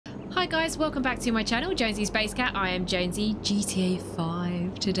Hi guys, welcome back to my channel, Jonesy Space Cat. I am Jonesy, GTA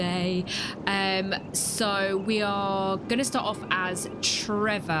 5 today. So we are going to start off as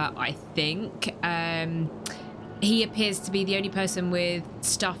Trevor, I think. He appears to be the only person with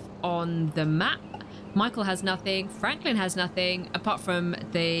stuff on the map. Michael has nothing, Franklin has nothing, apart from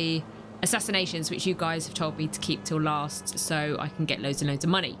the assassinations, which you guys have told me to keep till last, so I can get loads and loads of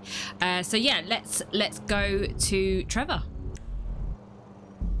money. So yeah, let's go to Trevor.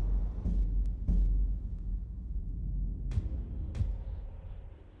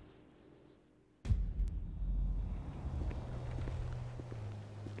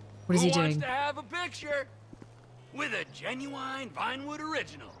 What is he doing? Wants to have a picture with a genuine Vinewood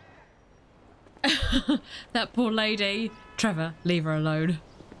original. That poor lady. Trevor, leave her alone.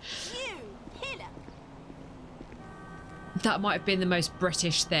 You, Pellow. That might have been the most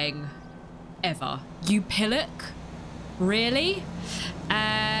British thing ever. You pillock? Really?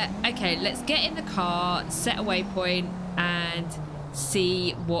 Okay, let's get in the car, set a waypoint, and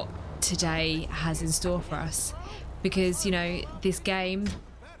see what today has in store for us. Because, you know, this game,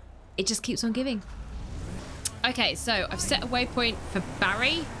 it just keeps on giving. Okay, so I've set a waypoint for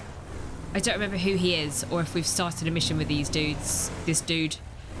Barry. I don't remember who he is or if we've started a mission with these dudes. This dude.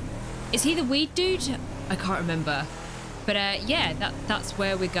 Is he the weed dude? I can't remember. But yeah, that's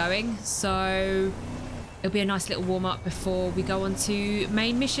where we're going. So it'll be a nice little warm up before we go on to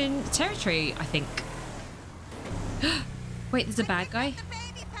main mission territory, I think. Wait, there's a bad guy.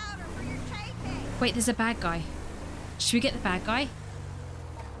 Wait, there's a bad guy. Should we get the bad guy?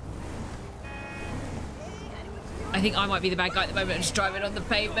 I think I might be the bad guy at the moment. I'm just driving on the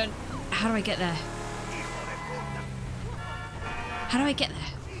pavement. How do I get there? How do I get there?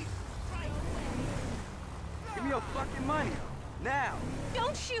 Give me your fucking money now.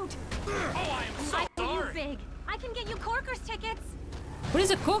 Don't shoot. Oh, I am so sorry. Big. I can get you Corker's tickets. What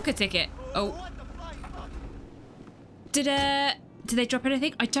is a Corker ticket? Oh. Did they drop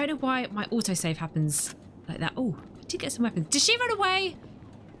anything? I don't know why my autosave happens like that. Oh, I did get some weapons. Did she run away?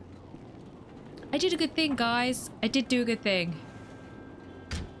 I did a good thing, guys. I did do a good thing.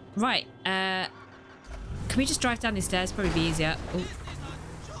 Right. Can we just drive down these stairs? Probably be easier. Oh.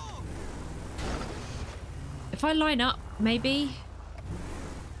 If I line up, maybe.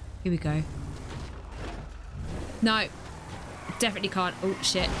 Here we go. No. Definitely can't. Oh,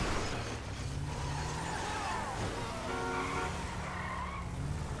 shit.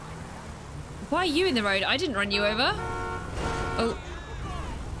 Why are you in the road? I didn't run you over. Oh.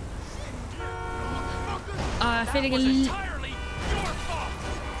 Feeling a little...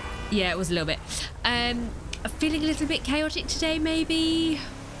 Yeah, it was a little bit. Feeling a little bit chaotic today, maybe.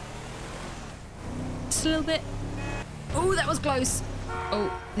 Just a little bit. Oh, that was close. Oh,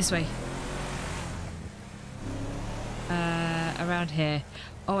 this way. Around here.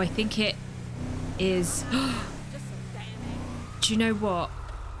 Oh, I think it is... Do you know what?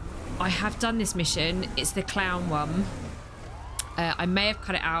 I have done this mission. It's the clown one. I may have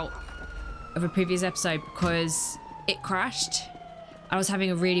cut it out of a previous episode because it crashed. I was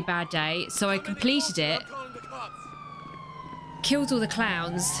having a really bad day, so I completed it, killed all the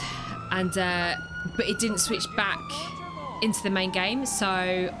clowns, and but it didn't switch back into the main game.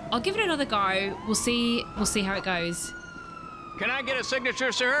 So I'll give it another go. We'll see how it goes. Can I get a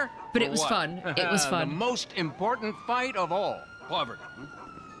signature, sir? But it was fun. It was fun. The most important fight of all. Poverty.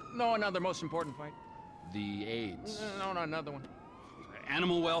 No, another most important fight. The AIDS. No, another one.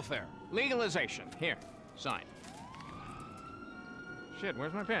 Animal welfare. Legalization. Here, sign. Shit,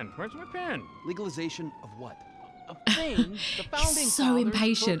 where's my pen? Where's my pen? Legalization of what? A thing the founding He's so fathers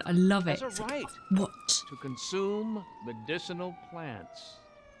impatient. took I love it. as a right What? to consume medicinal plants.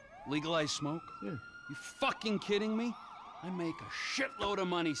 Legalize smoke? Yeah. You fucking kidding me? I make a shitload of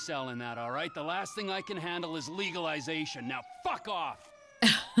money selling that, all right? The last thing I can handle is legalization. Now fuck off.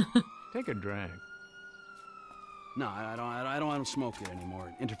 Take a drag. No, I don't smoke it anymore.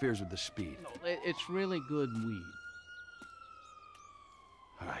 It interferes with the speed. No, it's really good weed.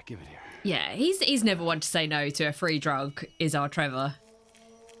 All right, give it here. Yeah, he's never one to say no to a free drug, is our Trevor.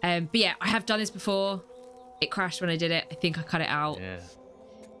 But yeah, I have done this before. It crashed when I did it. I think I cut it out. Yeah.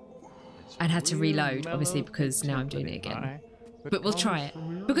 And had to reload, obviously, because now I'm doing it again. But we'll try it,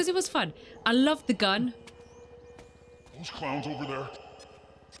 because it was fun. I love the gun. Those clowns over there.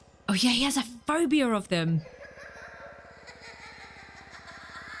 Oh yeah, he has a phobia of them.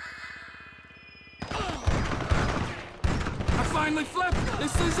 I finally flipped.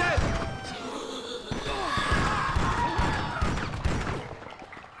 This is it.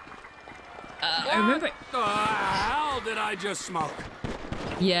 I remember it. What the hell did I just smoke?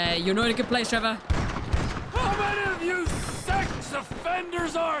 Yeah, you're not in a good place, Trevor. How many of you sex offenders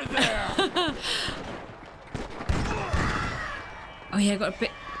offenders are there? Oh yeah, I got a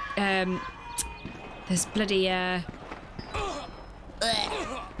bit. There's bloody. How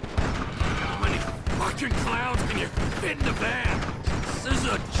many fucking clowns can you fit in the van? This is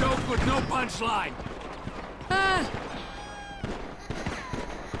a joke with no punchline.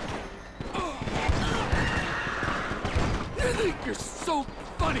 You think you're so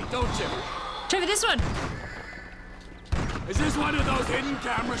funny, don't you? Trevor, this one. Is this one of those hidden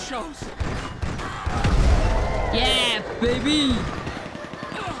camera shows? Yeah, baby.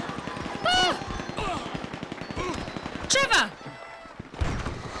 Trevor.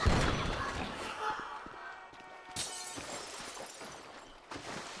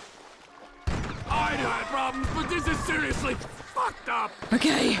 I'd had problems, but this is seriously fucked up.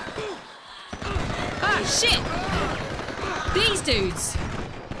 Okay. Ah, shit. These dudes.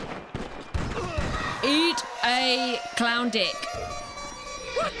 Eat a clown dick.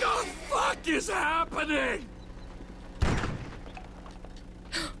 What the fuck is happening?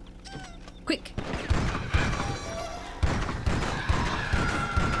 Quick.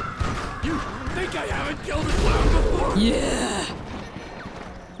 You think I haven't killed a clown before? Yeah.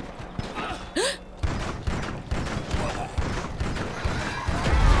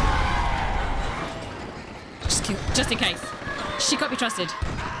 Just in case. She can't be trusted.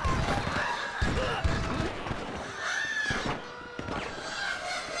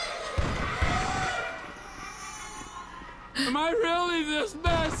 Am I really this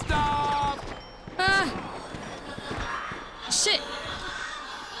messed up? Shit.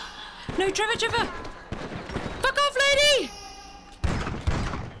 No, Trevor. Fuck off, lady.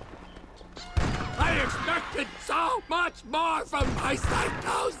 I expected so much more from my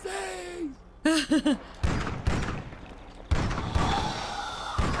psychosis.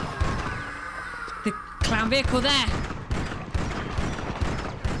 The clown vehicle there.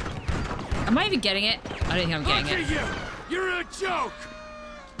 Am I even getting it? I don't think I'm getting it. You're a joke.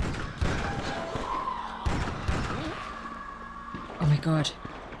 Oh my god.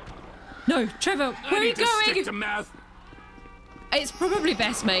 No, Trevor, where are you going? Stick to math. It's probably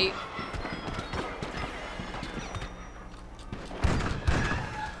best, mate.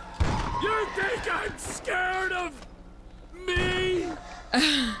 You think I'm scared of me?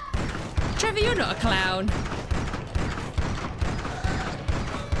 Trevor, you're not a clown.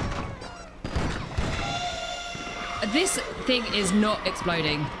 This thing is not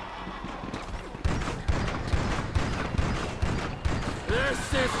exploding. This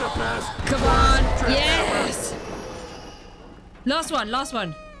is the best. Come on. Yes. Last one.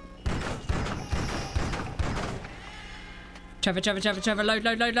 Trevor, load.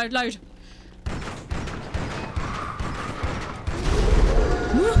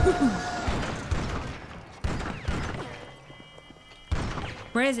 Woo.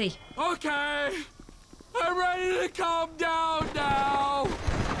 Where is he? Okay. I'm ready to calm down now.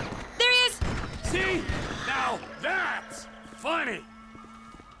 There he is. See? Now that's funny.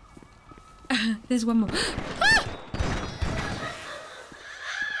 There's one more. Ah!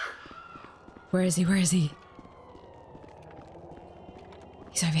 Where is he?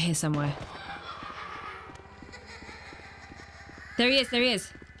 He's over here somewhere. There he is.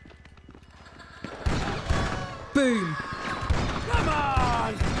 Boom. Come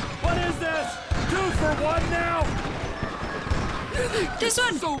on. What is this? 2 for 1 now? You think This you're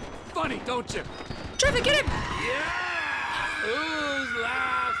one. so funny, don't you? Trevor, get him. Yeah. Who's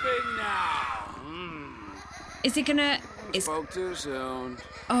laughing now? Is it gonna... Spoke too soon.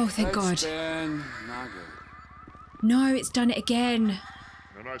 Oh, thank God. Been not good. No, it's done it again.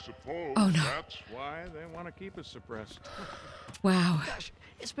 And I suppose Oh, no. that's Why they want to keep us suppressed. Wow. Gosh,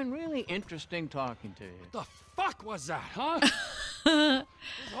 it's been really interesting talking to you. The fuck was that, huh? It was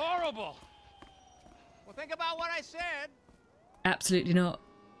horrible. Well, think about what I said. Absolutely not.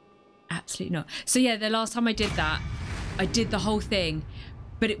 So yeah, the last time I did that, I did the whole thing,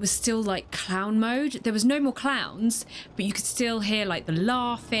 but it was still like clown mode. There was no more clowns, but you could still hear like the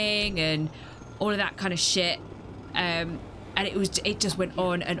laughing and all of that kind of shit. And it just went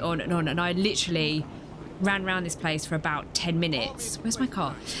on and on and on. And I literally ran around this place for about 10 minutes. Where's my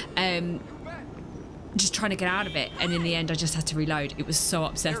car? Just trying to get out of it. And in the end, I just had to reload. It was so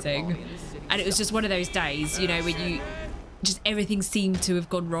upsetting. And it was just one of those days, you know, when you just everything seemed to have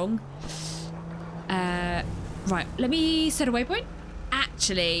gone wrong. Right, let me set a waypoint.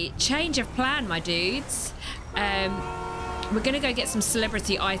 Actually, change of plan, my dudes. We're gonna go get some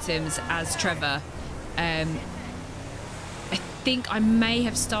celebrity items as Trevor. I think I may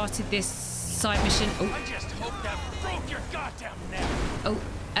have started this side mission. I just hope that broke your goddamn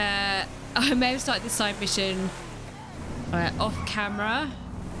neck. I may have started this side mission off camera,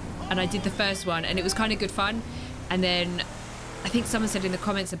 and I did the first one, and it was kind of good fun. And then I think someone said in the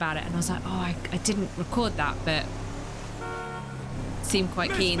comments about it, and I was like, oh, I didn't record that, but seemed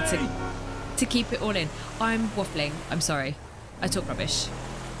quite keen to keep it all in. I'm waffling. I'm sorry. I talk rubbish.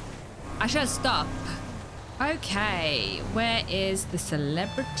 I shall stop. Okay, where is the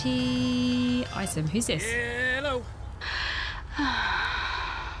celebrity item? Who's this? Hello.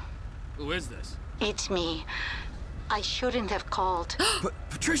 Who is this? It's me. I shouldn't have called.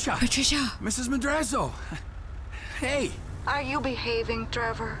 Patricia! Patricia! Mrs. Madrazo! Hey! Are you behaving,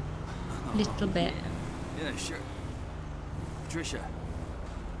 Trevor? Little bit. Yeah, sure. Patricia,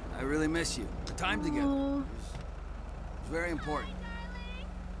 I really miss you. The time together was very important.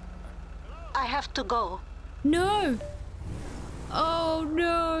 I have to go. No! Oh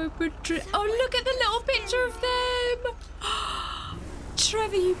no, Patricia. Oh, look at the little picture of them!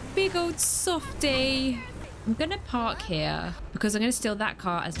 Trevor, you big old softie. I'm gonna park here because I'm gonna steal that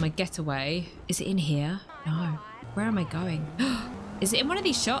car as my getaway. Is it in here? No. Where am I going? Is it in one of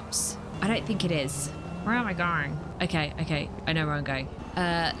these shops? I don't think it is. Where am I going? Okay. I know where I'm going.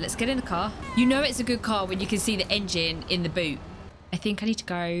 Let's get in the car. You know it's a good car when you can see the engine in the boot. I think I need to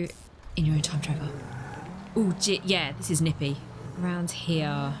go in your own time, Trevor. Oh, yeah, this is nippy. Around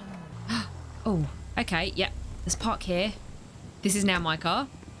here. Oh, okay, yep. Let's park here. This is now my car.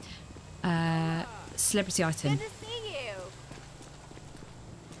 Celebrity item. Good to see you.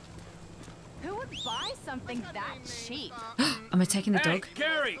 Who would buy something that cheap? Am I taking the Hey, dog?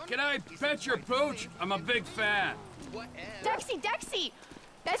 Carrie, can I pet your pooch? I'm a big fan. Dexy!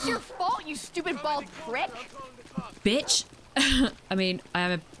 That's your fault, you stupid bald prick. Bitch. I mean, I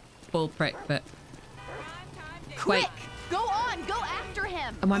am a bald prick, but... Quick! Wait, Go on! Go after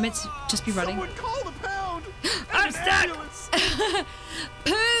him! am I meant to just be running? Someone call the pound! I'm stuck!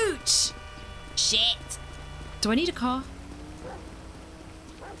 Pooch! Shit. Do I need a car?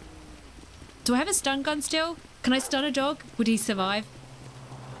 Do I have a stun gun still? Can I stun a dog? Would he survive?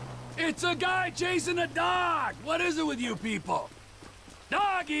 It's a guy chasing a dog. What is it with you people?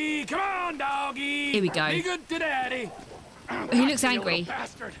 Doggy, come on, doggy. Here we go. Be good to daddy. He looks You angry. little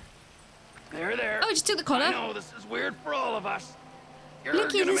bastard. There. Oh, I just took the collar. I know this is weird for all of us. You're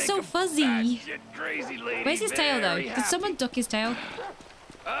Look, he's gonna so make a fuzzy. batshit crazy lady Where's his tail, though? very Did happy. someone duck his tail?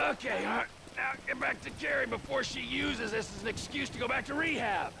 Okay, now get back to Carrie before she uses this as an excuse to go back to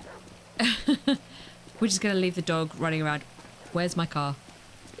rehab. We're just going to leave the dog running around. Where's my car?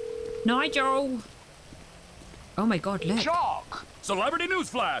 Nigel! Oh my god, look. Jock! Celebrity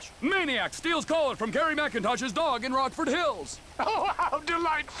newsflash! Maniac steals collar from Carrie McIntosh's dog in Rockford Hills. Oh, how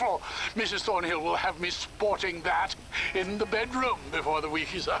delightful! Mrs. Thornhill will have me sporting that in the bedroom before the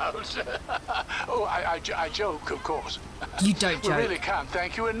week is out. Oh, I joke, of course. You don't We joke. really can't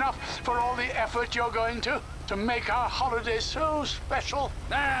thank you enough for all the effort you're going to make our holiday so special.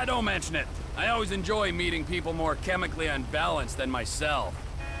 Ah, don't mention it. I always enjoy meeting people more chemically unbalanced than myself.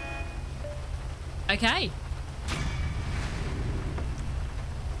 Okay.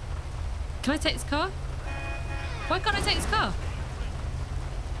 Can I take this car? Why can't I take this car?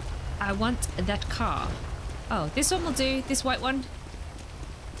 I want that car. Oh, this one will do. This white one.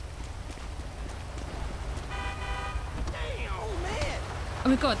 Oh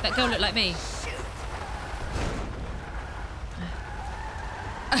my god, that girl looked like me.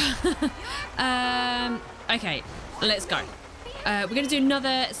 Okay, let's go. We're going to do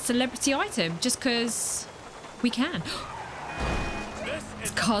another celebrity item just because we can.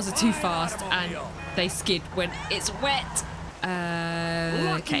 These cars are too fast and they skid when it's wet.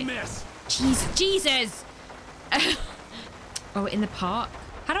 Okay. Jesus! Oh, in the park.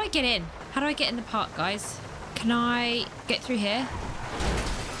 How do I get in? How do I get in the park, guys? Can I get through here?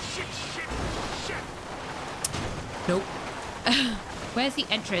 Nope. Where's the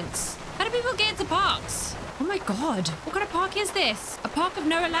entrance? How do people get into parks? Oh my god. What kind of park is this? A park of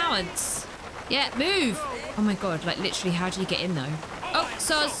no allowance. Yeah, move. Oh my god, like literally, how do you get in though? Oh,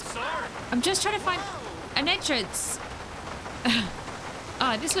 soz. I'm just trying to find an entrance.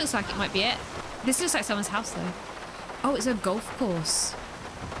 Ah, this looks like it might be it. This looks like someone's house though. Oh, it's a golf course.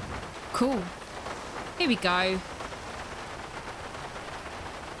 Cool. Here we go.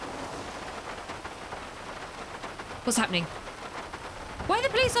 What's happening? Why are the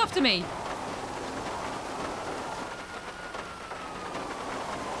police after me?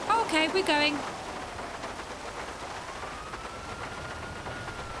 Oh, okay, we're going.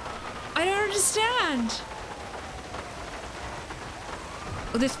 I don't understand.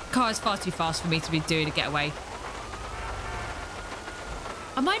 Well, this car is far too fast for me to be doing a getaway.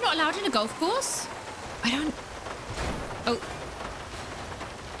 Am I not allowed in a golf course? I don't... Oh.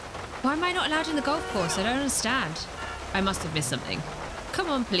 Why am I not allowed in the golf course? I don't understand. I must have missed something. Come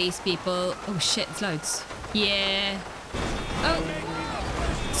on, police people. Oh shit, it's loads. Yeah. Oh,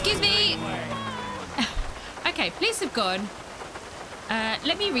 excuse me. Okay, police have gone.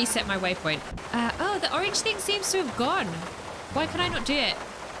 Let me reset my waypoint. Oh, the orange thing seems to have gone. Why can I not do it?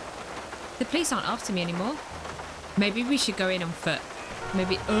 The police aren't after me anymore. Maybe we should go in on foot.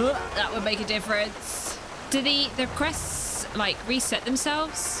 Maybe, that would make a difference. Do the crests, like, reset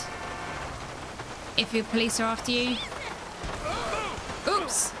themselves? If your police are after you?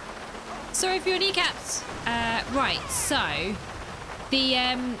 Oops. Sorry for your kneecaps. Right, so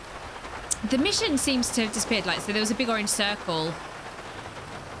the mission seems to have disappeared. Like, so there was a big orange circle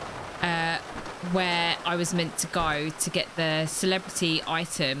where I was meant to go to get the celebrity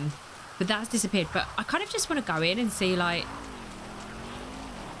item, but that's disappeared. But I kind of just want to go in and see, like,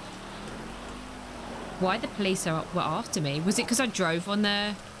 why the police were after me. Was it because I drove on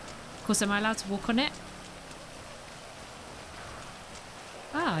the... Of course, am I allowed to walk on it?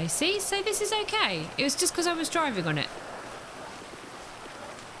 Ah, I see. So this is okay. It was just because I was driving on it.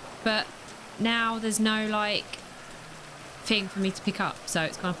 But now there's no, like, thing for me to pick up, so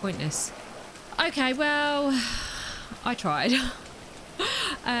it's kind of pointless. Okay, well, I tried.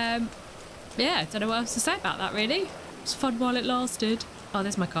 Yeah, don't know what else to say about that, really. It was fun while it lasted. Oh,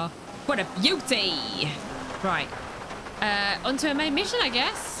 there's my car. What a beauty! Right. Onto a main mission, I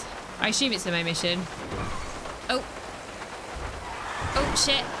guess. I assume it's the main mission. Oh. Oh,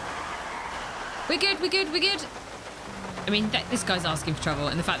 shit. We're good, we're good, we're good. I mean, this guy's asking for trouble,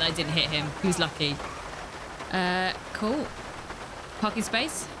 and the fact that I didn't hit him, he was lucky. Cool. Parking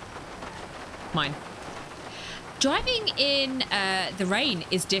space? Mine. Driving in the rain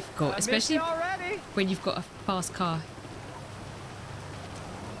is difficult, especially when you've got a fast car.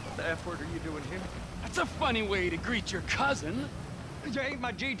 What the F word are you doing here? That's a funny way to greet your cousin. You ain't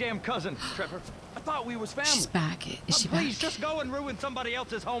my G-damn cousin, Trevor. I thought we was family. She's back. Is she back? Please, just go and ruin somebody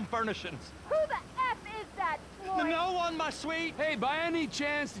else's home furnishings. Who the F is that, Floyd? No one, my sweet. Hey, by any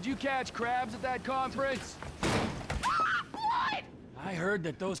chance, did you catch crabs at that conference? Floyd! I heard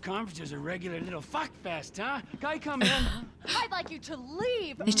that those conferences are regular little fuck fest, huh? Guy, come in. I'd like you to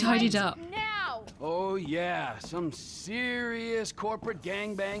leave They tidied up. now. Oh, yeah. Some serious corporate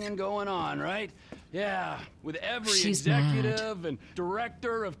gangbanging going on, right? Yeah, with every She's executive and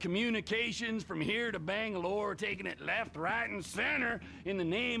director of communications from here to Bangalore taking it left, right, and center in the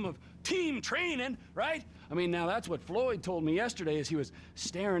name of team training, right? I mean, now that's what Floyd told me yesterday as he was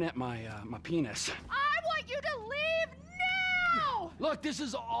staring at my penis. I want you to leave now! Look, this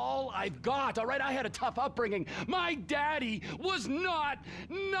is all I've got, all right? I had a tough upbringing. My daddy was not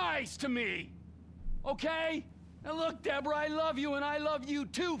nice to me, okay? Now look, Deborah, I love you, and I love you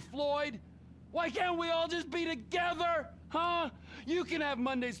too, Floyd. Why can't we all just be together, huh? You can have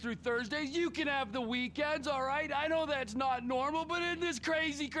Mondays through Thursdays. You can have the weekends, all right? I know that's not normal, but in this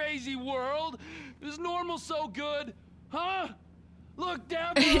crazy, crazy world, is normal so good, huh? Look,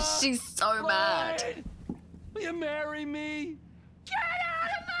 Deborah. She's so Floyd, mad. Will you marry me? Get out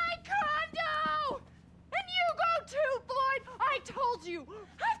of my condo! And you go too, Floyd! I told you!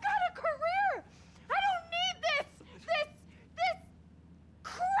 I've got a career! I don't need this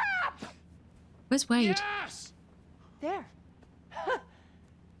crap! Where's Wade? Yes! There.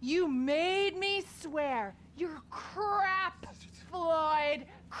 You made me swear. You're crap, Floyd.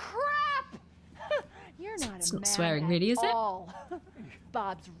 Crap! You're not It's a not man swearing, at really, is it? all.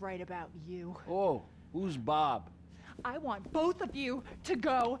 Bob's right about you. Oh, who's Bob? I want both of you to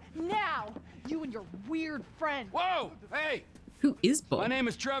go now. You and your weird friend. Whoa! Hey! Who is Bob? My name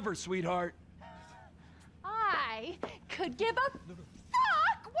is Trevor, sweetheart. I could give a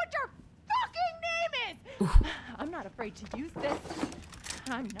fuck what your fucking name is. I'm not afraid to use this.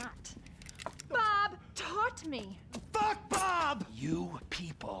 I'm not. Bob taught me. Fuck Bob! You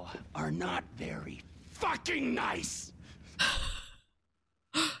people are not very fucking nice!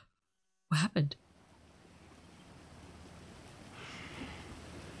 What happened?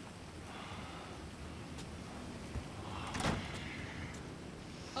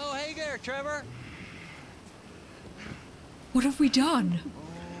 Oh, hey there, Trevor. What have we done?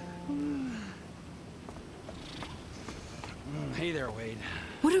 Hey there, Wade.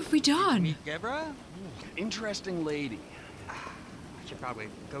 What have we done? Meet Deborah? Interesting lady. I should probably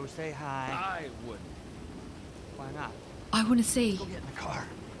go say hi. I wouldn't. Why not? I want to see. Go get in the car,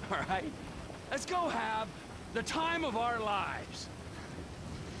 all right? Let's go have the time of our lives.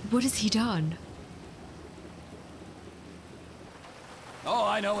 What has he done? Oh,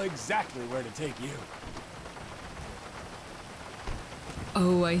 I know exactly where to take you.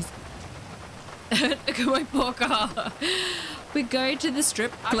 Oh, look at my poor car. We're going to the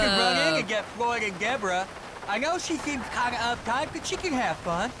strip club. I could run in and get Floyd and Deborah. I know she seems kind of uptight, but she can have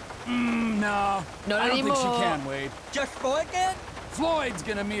fun. No. Not I don't anymore. think she can, Wade. Just Floyd then? Floyd's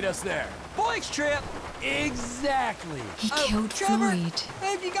gonna meet us there. Boys trip. Exactly. He killed Trevor, Floyd.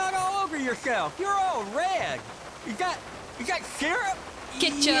 man, you got all over yourself. You're all red. You got syrup?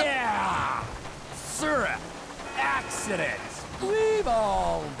 Ketchup. Yeah. Syrup. Accidents. We've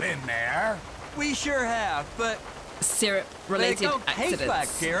all been there. We sure have, but Syrup they related don't taste accidents. like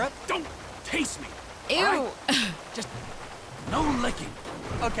syrup. Don't taste me. Ew. all right? Just no licking.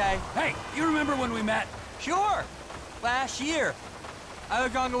 Okay, Hey, you remember when we met? sure. Last year, I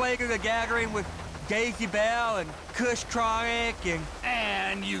was on the way to the gathering with Daisy Bell and Kush Chronic and...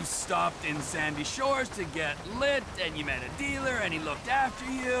 And you stopped in Sandy Shores to get lit, and you met a dealer, and he looked after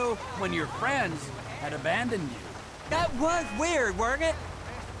you when your friends had abandoned you. That was weird, weren't it?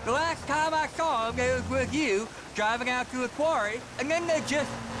 The last time I saw him, it was with you, driving out to the quarry, and then they just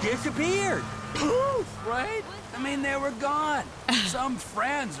disappeared. Poof, right? I mean, they were gone. Some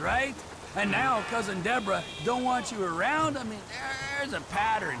friends, right? And now Cousin Deborah don't want you around. I mean, there's a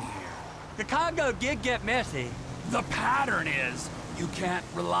pattern here. The Congo did get messy. The pattern is you can't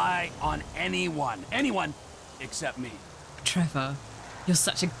rely on anyone. Anyone except me. Trevor, you're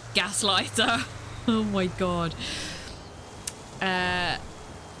such a gaslighter. Oh my god.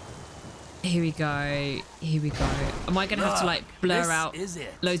 Here we go. Here we go. Am I gonna have to like blur this out is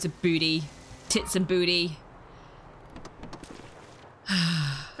it. loads of booty, tits and booty?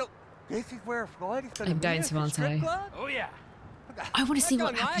 So, this is where Floyd is I'm going to, aren't I? Oh, yeah. I want to see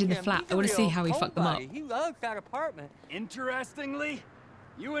what happened in the flat. I want to see how he fucked them up. He loves that apartment. Interestingly,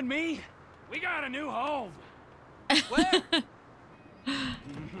 you and me, we got a new home. Where?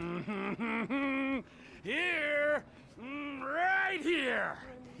 Here. Right here.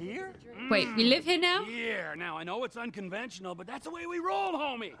 Here? Wait, we live here now? Here. Now, I know it's unconventional, but that's the way we roll,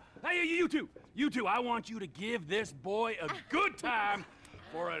 homie. Hey, you two. You two, I want you to give this boy a good time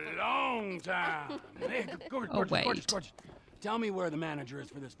for a long time. Hey, gorgeous. Tell me where the manager is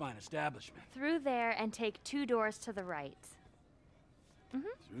for this fine establishment. Through there and take 2 doors to the right. Through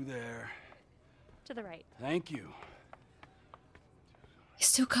there. To the right. Thank you. He's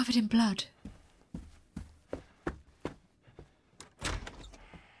still covered in blood.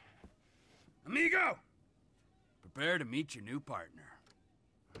 Amigo! Prepare to meet your new partner.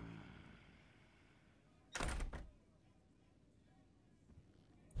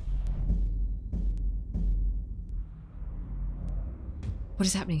 What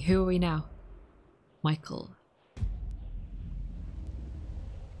is happening? Who are we now? Michael.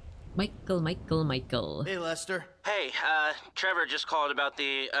 Michael. Hey, Lester. Hey, Trevor just called about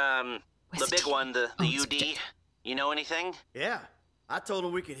the big one, the UD. You know anything? Yeah, I told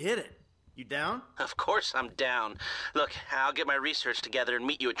him we could hit it. You down? Of course I'm down. Look, I'll get my research together and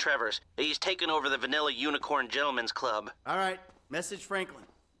meet you at Trevor's. He's taking over the Vanilla Unicorn Gentlemen's Club. All right, message Franklin.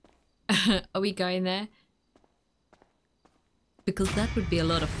 Are we going there? Because that would be a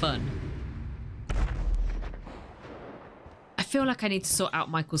lot of fun. I feel like I need to sort out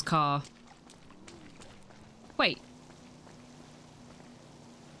Michael's car. Wait.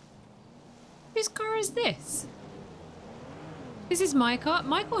 Whose car is this? This is my car?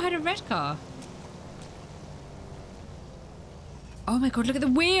 Michael had a red car. Oh my god, look at the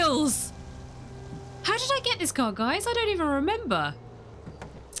wheels! How did I get this car, guys? I don't even remember.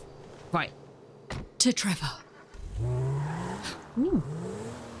 Right. To Trevor. Ooh.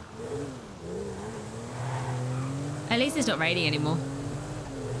 At least it's not raining anymore.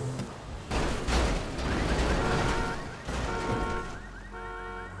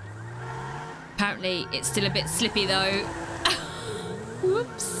 Apparently, it's still a bit slippy though.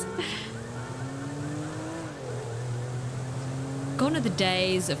 Whoops. Gone are the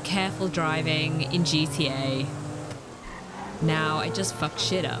days of careful driving in GTA. Now I just fuck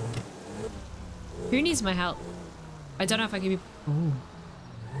shit up. Who needs my help? I don't know if I can be... Ooh.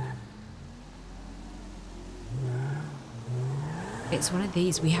 It's one of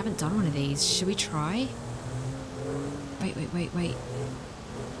these. We haven't done one of these. Should we try? Wait.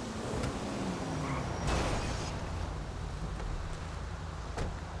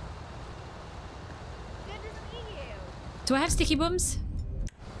 Do I have sticky bums?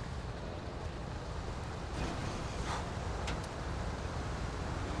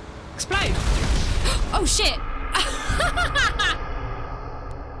 Explode! Oh shit!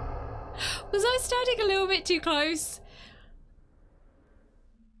 Was I standing a little bit too close?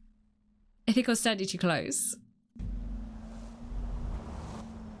 I think I was standing too close.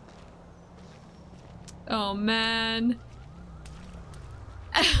 Oh man.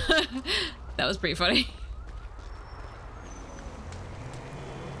 That was pretty funny.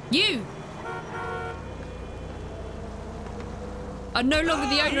 I'm no longer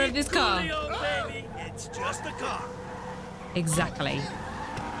the owner of this car. Baby, it's just a car. Exactly.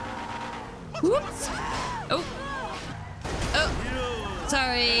 Whoops. Oh. Oh.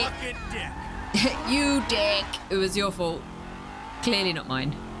 Sorry. You dick. It was your fault. Clearly not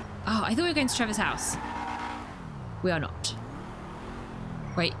mine. Oh, I thought we were going to Trevor's house. We are not.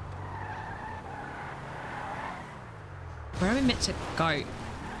 Wait. Where are we meant to go?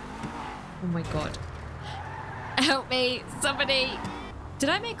 Oh my god. Help me, somebody. Did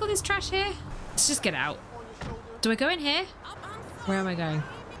I make all this trash here? Let's just get out. Do I go in here? Where am I going?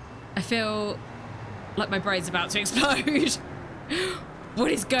 I feel like my brain's about to explode.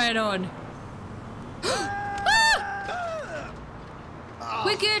 What is going on?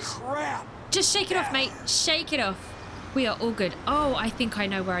 We're good. Crap. Just shake it off, mate. Shake it off. We are all good. Oh, I think I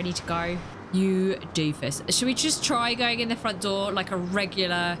know where I need to go. You doofus. Should we just try going in the front door like a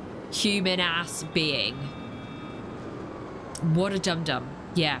regular human-ass being? What a dum-dum.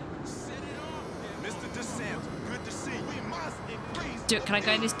 Yeah. Can I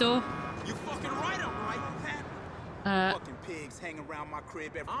go in this door? You fucking right, right? Fucking pigs hang around my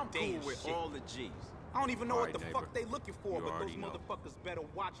crib every day. I'm cool with all the G's. I don't even know what the fuck they looking for, but those motherfuckers better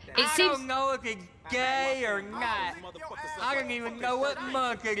watch that. I don't know if it's gay or not. I don't even know what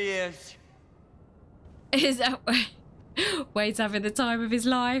month it is. Is that Wade's having the time of his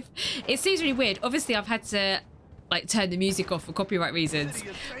life? It seems really weird. Obviously, I've had to like turn the music off for copyright reasons,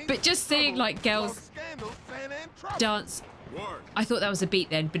 but just seeing like girls dance. I thought that was a beat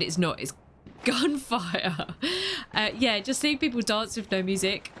then, but it's not. It's gunfire. Yeah, just seeing people dance with no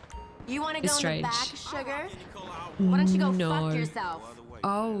music. You want to go strange. in the back, sugar? Why don't you go fuck yourself?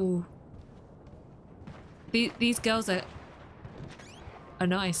 Oh. These girls are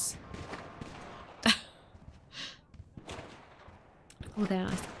nice. Oh, they're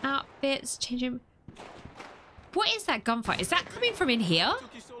nice outfits. Changing. What is that gunfight? Is that coming from in here?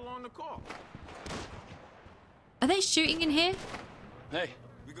 Are they shooting in here? Hey,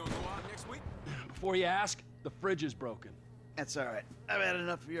 we gonna go out next week? Before you ask, the fridge is broken. That's all right. I've had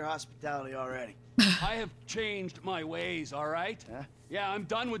enough of your hospitality already. I have changed my ways, all right? Huh? Yeah, I'm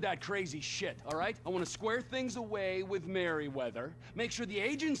done with that crazy shit, all right? I want to square things away with Merryweather, make sure the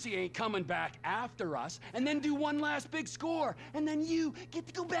agency ain't coming back after us, and then do one last big score, and then you get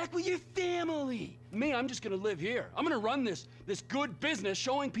to go back with your family. Me, I'm just gonna live here. I'm gonna run this good business,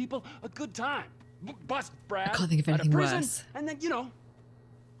 showing people a good time. Bust Brad I can't think of out of anything prison, worse. and then, you know,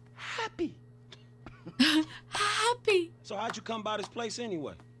 happy. Happy. So how'd you come by this place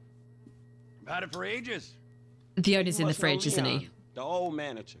anyway? I've had it for ages. The owner's in the must know fridge, isn't Leon, he? The old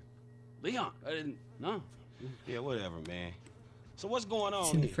manager. Leon, I didn't know. Yeah, whatever, man. So what's going on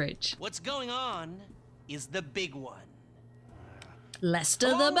It's in the here? fridge. What's going on is the big one. Lester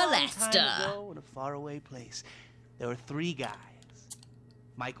the Long time molester. ago in a faraway place, there were 3 guys.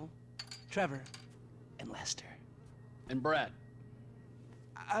 Michael, Trevor, and Lester. And Brad.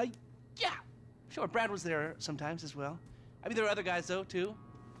 Yeah, sure, Brad was there sometimes as well. I mean, there were other guys, though, too.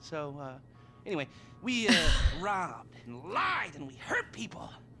 So, anyway, we robbed and lied and we hurt people.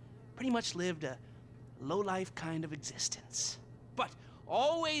 Pretty much lived a low-life kind of existence. But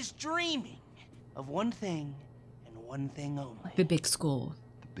always dreaming of one thing and one thing only. The big score.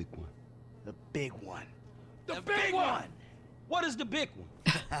 The big one. The big one. The big one! What is the big one?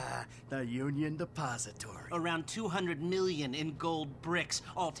 The Union Depository. Around 200 million in gold bricks,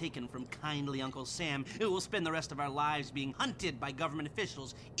 all taken from kindly Uncle Sam, who will spend the rest of our lives being hunted by government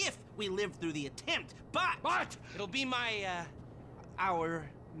officials if we live through the attempt. But it'll be our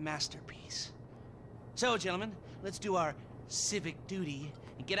masterpiece. So, gentlemen, let's do our civic duty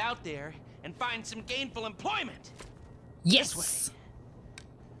and get out there and find some gainful employment. Yes.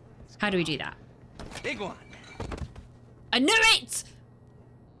 How do we do that? Big one. I knew it!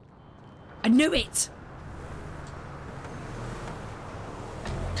 I knew it!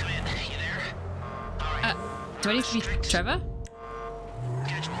 Come in, you there? Do I need to be Trevor?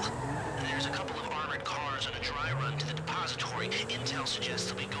 Schedule. There's a couple of armored cars on a dry run to the depository. Intel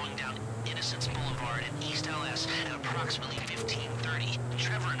suggests they'll be going down Innocence Boulevard in East LS at approximately 15:30.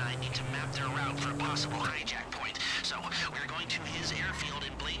 Trevor and I need to map their route for a possible hijack point. So we're going to his airfield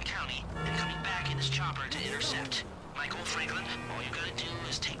in Blaine County and coming back in his chopper to intercept. Michael, Franklin, all you gotta do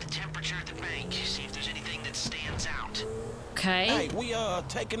is take the temperature at the bank, see if there's anything that stands out. Okay. Hey, we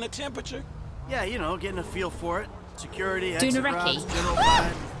taking the temperature? Yeah, you know, getting a feel for it. Security, Doing exit a recce. routes, general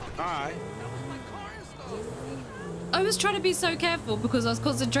vibe. All right. I was trying to be so careful because I was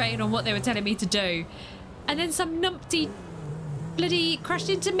concentrating on what they were telling me to do. And then some numpty bloody crashed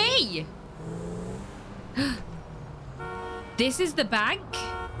into me. This is the bank?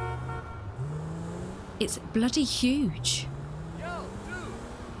 It's bloody huge. Yo,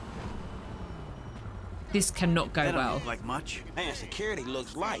 This cannot go That don't well. look like much. Man, security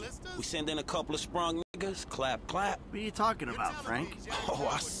looks light. We send in a couple of sprung niggas, clap, clap. What are you talking about, Frank? Oh,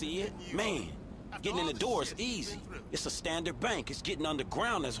 I see it. Man, getting in the door is easy. It's a standard bank. It's getting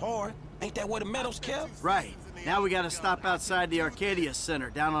underground that's hard. Ain't that where the metal's kept? Right. Now we gotta stop outside the Arcadia Center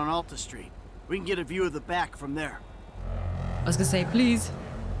down on Alta Street. We can get a view of the back from there. I was gonna say, please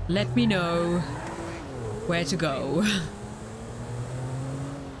let me know where to go.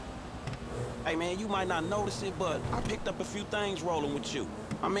 Hey man, you might not notice it, but I picked up a few things rolling with you.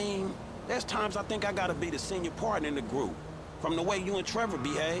 I mean, there's times I think I gotta be the senior partner in the group. From the way you and Trevor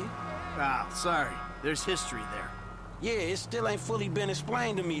behave. Ah, sorry. There's history there. Yeah, it still ain't fully been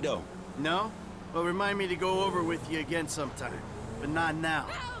explained to me though. No? Well, remind me to go over with you again sometime. But not now.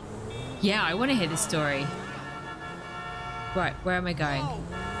 Yeah, I want to hear this story. Right, where am I going?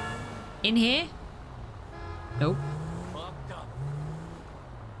 In here? Nope.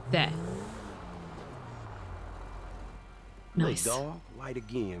 There. Nice. Look, dawg, light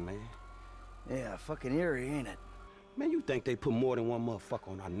again, man. Yeah, fucking eerie, ain't it? Man, you think they put more than one motherfucker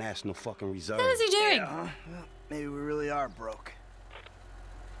on our national fucking reserve? What is he doing? Yeah, huh? Well, maybe we really are broke.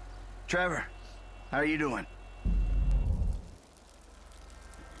 Trevor, how are you doing?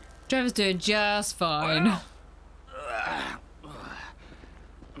 Trevor's doing just fine.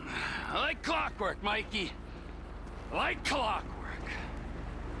 Like clockwork, Mikey. Like clockwork.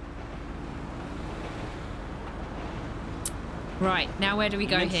 Right, now where do we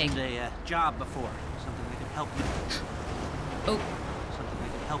go here? You mentioned a job before. Something we can help you with. Oh. Something we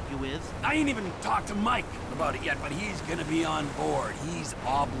can help you with. I ain't even talked to Mike about it yet, but he's gonna be on board. He's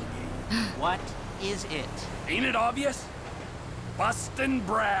obligated. What is it? Ain't it obvious? Bustin'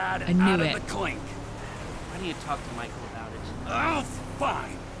 Brad I knew out it. of the clink. Why don't you talk to Michael about it? Oh,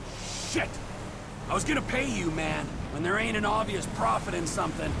 fine. Shit. I was gonna pay you, man. When there ain't an obvious profit in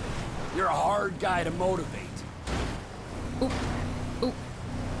something, you're a hard guy to motivate. Oop. Oop.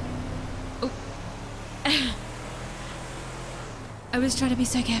 Oop. I was trying to be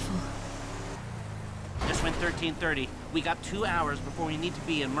so careful. Just went 13:30. We got 2 hours before we need to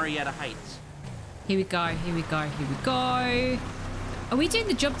be in Murrieta Heights. Here we go, here we go, here we go. Are we doing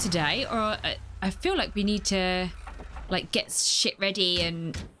the job today? Or I feel like we need to like get shit ready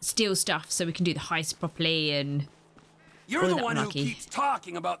and steal stuff so we can do the heist properly and... You're the one who keeps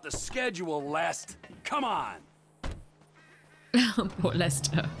talking about the schedule, Lest. Come on. Poor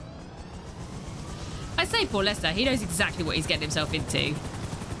Lester. I say poor Lester. He knows exactly what he's getting himself into.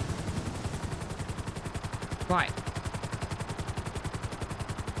 Right.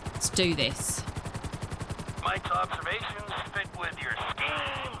 Let's do this. Mike's observations fit with your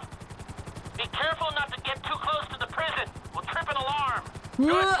scheme. Be careful not to get too close to the prison. We'll trip an alarm.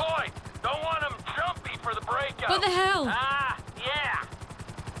 Good point. Don't want him jumpy for the breakout. What the hell? Ah, yeah.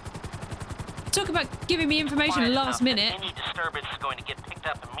 Talk about giving me information last minute. Any disturbance is going to get picked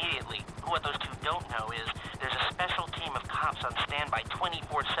up immediately. What those two don't know is there's a special team of cops on standby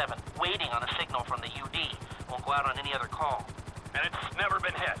 24/7, waiting on a signal from the UD. Won't go out on any other call. And it's never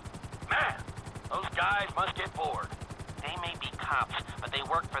been hit. Man, those guys must get bored. They may be cops, but they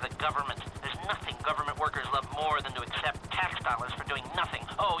work for the government. There's nothing government workers love more than to accept tax dollars for doing nothing.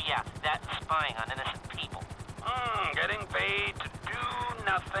 Oh yeah, that's spying on innocent people. Getting paid to do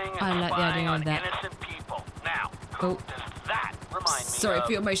nothing I and like the spying idea on of that. innocent people. Now, who does that remind me Sorry of?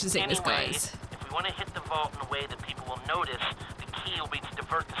 for your motion sickness, Anyway, guys. if we want to hit the vault in a way that people will notice, the key will be to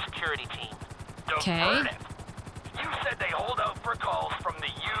divert the security team. Okay. Divert it. You said they hold out for calls from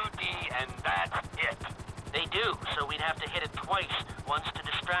the UD and that's it. They do, so we'd have to hit it twice, once to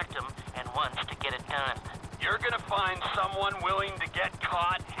distract them and once to get it done. You're gonna find someone willing to get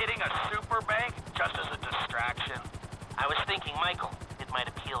caught hitting a super bank just as a distraction? I was thinking Michael. It might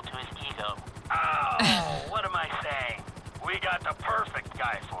appeal to his ego. Oh, what am I saying? We got the perfect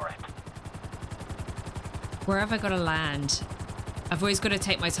guy for it. Where have I got to land? I've always got to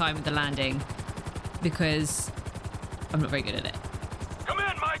take my time with the landing because I'm not very good at it. Come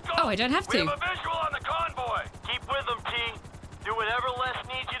in, Michael! Oh, I don't have to. We have a visual on the convoy. Keep with them, T. Do whatever Les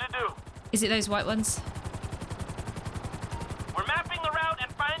needs you to do. Is it those white ones? We're mapping the route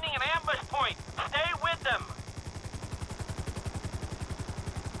and finding an ambush point. Stay with them.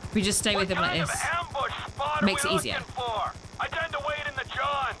 We just stay with them like this. What kind of ambush spot Makes are it we easier. looking for? I tend to wait in the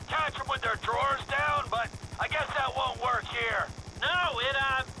John, catch them with their drawers down, but I guess that won't work here. No, it,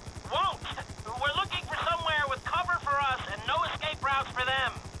 won't. We're looking for somewhere with cover for us and no escape routes for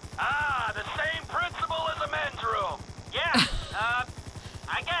them. Ah, the same principle as a men's room. Yeah,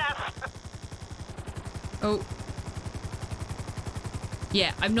 I guess. Oh.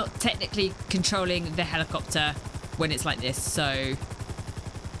 Yeah, I'm not technically controlling the helicopter when it's like this, so...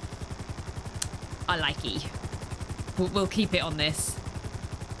 I like it. We'll keep it on this.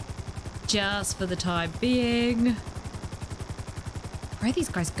 Just for the time being. Where are these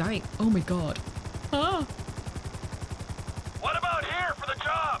guys going? Oh my god. Ah. What about here for the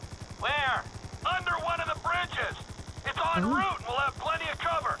job? Where? Under one of the bridges. It's en route and we'll have plenty of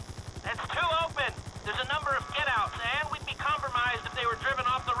cover. It's too open. There's a number of get-outs, and we'd be compromised if they were driven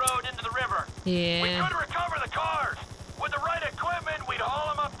off the road into the river. Yeah. We could recover the cars. With the right equipment, we'd haul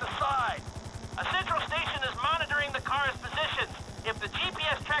them up the side. A central station is monitoring the car's positions. If the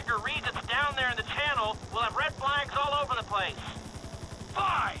GPS tracker reads it's down there in the channel, we'll have red flags all over the place.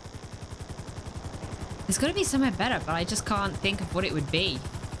 Fine. There's got to be somewhere better, but I just can't think of what it would be.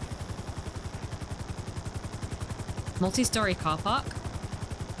 Multi-story car park?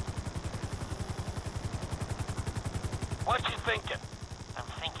 What you thinking? I'm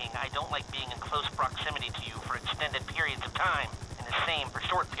thinking I don't like being in close proximity to you for extended periods of time, and the same for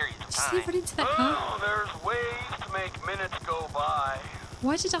short periods of time. Just run into that car? Oh, there's ways to make minutes go by.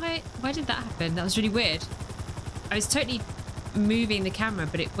 Why did that happen? That was really weird. I was totally moving the camera,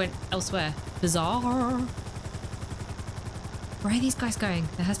 but it went elsewhere. Bizarre. Where are these guys going?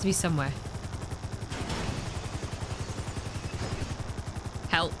 There has to be somewhere.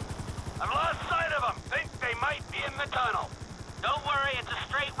 Help. I've lost sight of them. Think they might be in the tunnel. Don't worry, it's a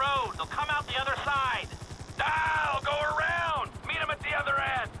straight road. They'll come out the other side. I'll go around. Meet them at the other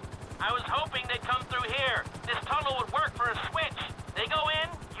end. I was hoping they'd come through here. This tunnel would work for a switch. They go in,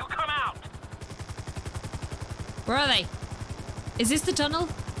 you come out. Where are they? Is this the tunnel?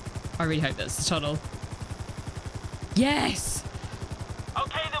 I really hope that's the tunnel. Yes!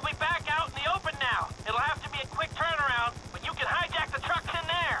 Okay, they'll be back out in the open now. It'll have to be a quick turnaround, but you can hijack the trucks in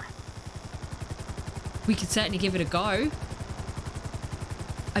there. We could certainly give it a go.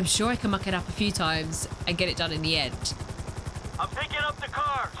 I'm sure I can muck it up a few times and get it done in the end. I'm picking up the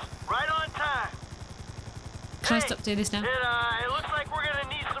cars, right on time. Can I stop doing this now? It looks like we're gonna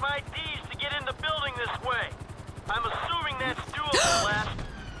need some IDs to get in the building this way. I'm assuming that's doable, Les.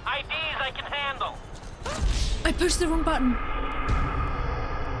 IDs I can handle. I pushed the wrong button.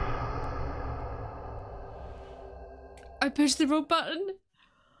 I pushed the wrong button.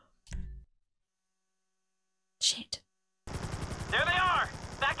 Shit. There they are,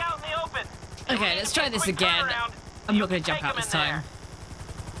 back out in the open. Okay, let's try this again. I'm not going to jump out this time.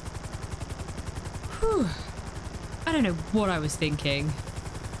 Whew. I don't know what I was thinking.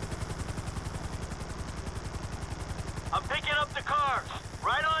 I'm picking up the cars,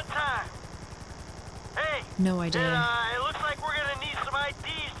 right on time. Hey. No idea. It looks like we're gonna need some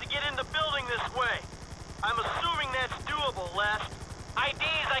IDs to get in the building this way. I'm assuming that's doable, Les.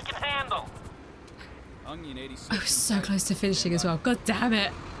 IDs I can handle. Onion 86. I was so close to finishing as well. God damn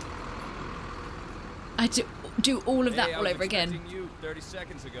it. I do all of that all over again. You 30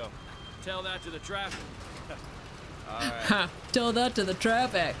 seconds ago. Tell that to the traffic. All right. Ha! Tell that to the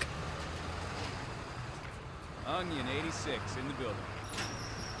traffic. Onion 86 in the building.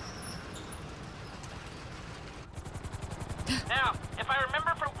 Now, if I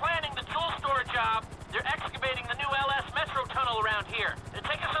remember from planning the tool store job, they're excavating the new LS Metro tunnel around here. They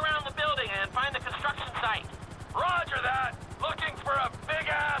take us around the building and find the construction site. Roger that. Looking for a big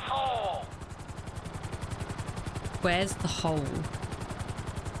ass hole. Where's the hole?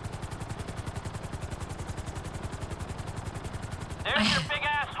 There's your big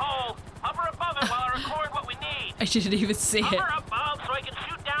ass hole. Hover above it while I record what we need. I didn't even see it. Hover above so I can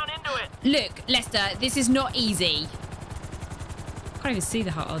shoot down into it. Look, Lester, this is not easy. I can't even see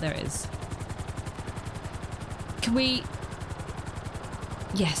the hole. Oh, there it is. Can we...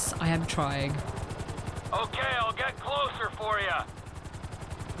 Yes, I am trying. Okay, I'll get closer for you.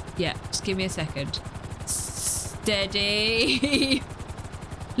 Yeah, just give me a second. Steady.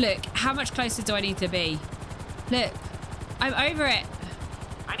 Look, how much closer do I need to be? Look, I'm over it.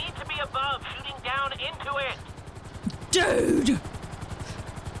 I need to be above, shooting down into it. Dude!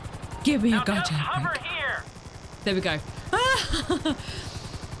 Give me now a goddamn just hover break. here. There we go.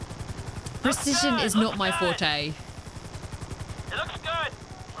 Precision is not my forte. It looks good.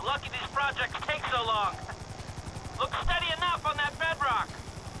 We're lucky these projects take so long. Looks steady enough on that bedrock.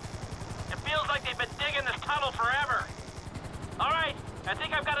 It feels like they've been digging this tunnel forever. All right, I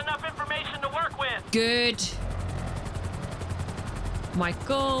think I've got enough information to work with. Good.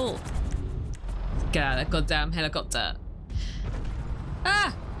 Michael. Get out of that goddamn helicopter.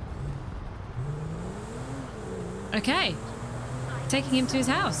 Ah! Okay. Taking him to his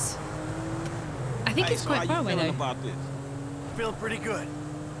house. I think it's quite far away though. About this? Feeling pretty good.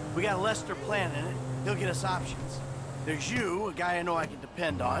 We got Lester planning it. He'll get us options. There's you, a guy I know I can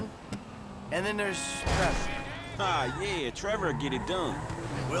depend on. And then there's Trevor. Ah, yeah, Trevor will get it done.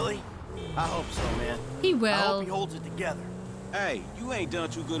 Will he? I hope so, man. He will. I hope he holds it together. Hey, you ain't done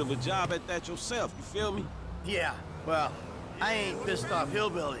too good of a job at that yourself, you feel me? Yeah, well, I ain't pissed off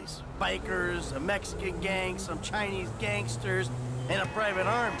hillbillies, bikers, a Mexican gang, some Chinese gangsters, and a private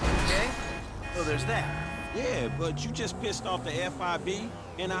army, okay? So there's that. Yeah, but you just pissed off the FIB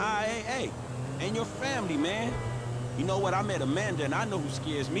and the IAA and your family, man. You know what? I met Amanda, and I know who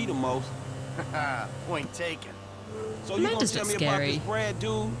scares me the most. Point taken. So you gonna tell me about this Brad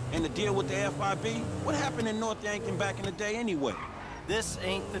dude and the deal with the FIB? What happened in North Yankton back in the day anyway? This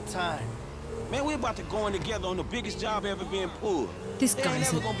ain't the time. Man, we're about to go in together on the biggest job ever being pulled. This there ain't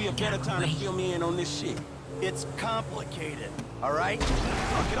guy's never gonna be a better time to fill me in on this shit. It's complicated, all right?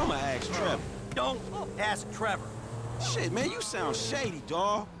 Fuck it, I'm gonna ask Trevor. Don't ask Trevor. Shit, man, you sound shady,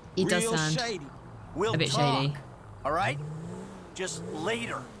 dawg. He does Real sound shady. We'll a bit talk, shady. all right? Just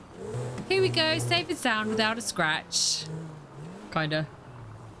later. Here we go, safe and sound without a scratch. Kinda.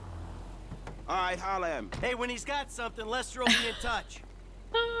 All right, holla at me. Hey, when he's got something, Lester will be in touch.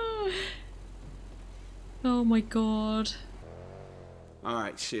 Oh my god. All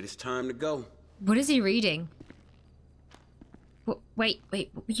right, shit, it's time to go. What is he reading? Wait, what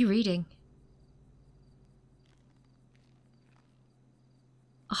were you reading?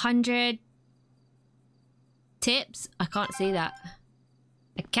 100 tips? I can't see that.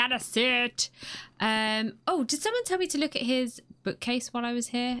 I cannot see it. Oh, did someone tell me to look at his bookcase while I was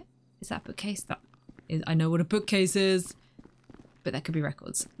here? Is that bookcase? That is, I know what a bookcase is, but that could be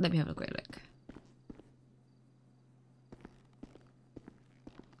records. Let me have a quick look.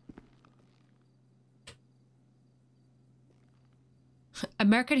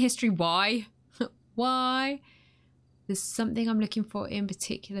 American history, why? Why? There's something I'm looking for in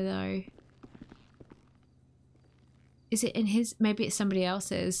particular though. Is it in his? Maybe it's somebody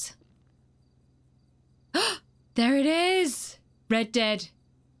else's. There it is! Red Dead.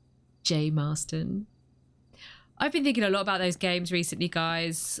 J. Marston. I've been thinking a lot about those games recently,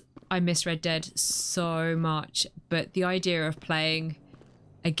 guys. I miss Red Dead so much, but the idea of playing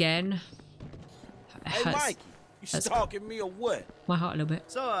again Hey, Mike, you stalking me or what? My heart a little bit.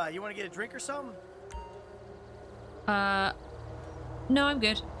 So, you want to get a drink or something? No, I'm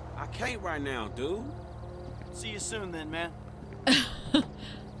good. I can't right now, dude. See you soon then, man.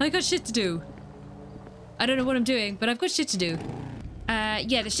 I got shit to do. I don't know what I'm doing, but I've got shit to do.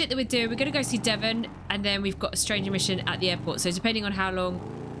 Yeah, the shit that we're doing, we're gonna go see Devon, and then we've got a stranger mission at the airport. So depending on how long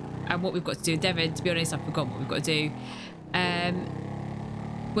and what we've got to do in Devon, to be honest, I've forgotten what we've got to do. Yeah,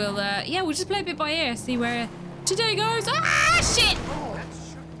 we'll just play a bit by ear, see where today goes. Ah, shit! Oh, that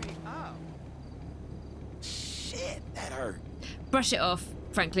shook me up. Shit, that hurt. Brush it off,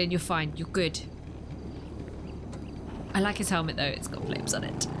 Franklin. You're fine. You're good. I like his helmet though. It's got flames on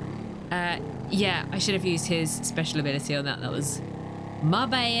it. Yeah, I should have used his special ability on that. That was my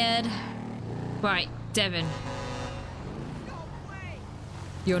bad. Right, Devon.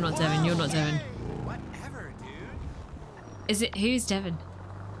 You're not Devon. You're not Devon. Whatever, dude. Is it? Who's Devon?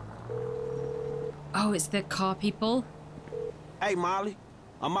 Oh, it's the car people. Hey, Molly,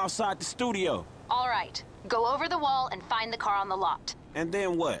 I'm outside the studio. All right, go over the wall and find the car on the lot. And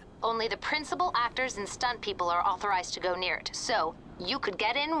then what? Only the principal actors and stunt people are authorized to go near it. So, you could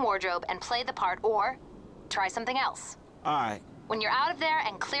get in wardrobe and play the part, or try something else. All right. When you're out of there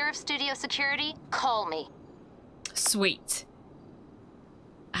and clear of studio security, call me. Sweet.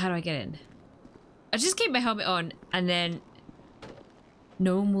 How do I get in? I just keep my helmet on, and then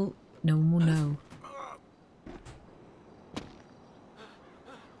no one will know.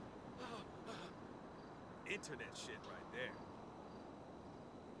 Internet shit right there.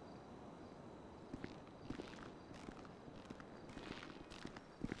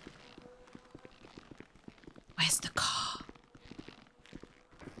 Where's the car?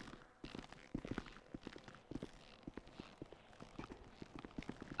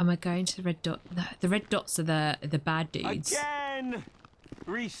 Am I going to the red dot? The red dots are the bad dudes. Again!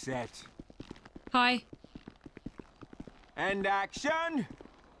 Reset. Hi. And action!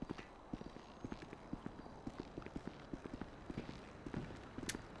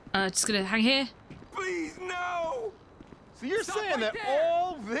 Just gonna hang here. Please, no! So you're saying that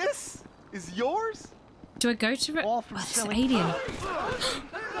all this is yours? Do I go to oh, this alien?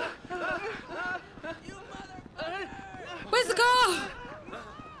 Where's the car?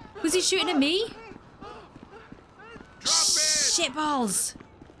 Was he shooting at me? Shit balls!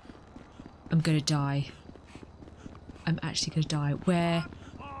 I'm gonna die. I'm actually gonna die. Where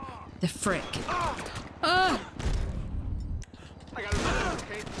the frick? Oh,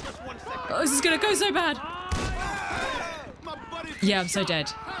 this is gonna go so bad. Yeah, I'm so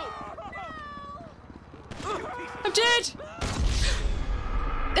dead. I'm dead.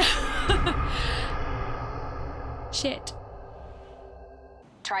 shit.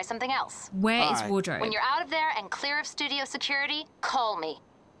 Try something else. Where is wardrobe? When you're out of there and clear of studio security, call me.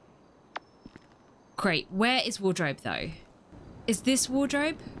 Great. Where is wardrobe, though? Is this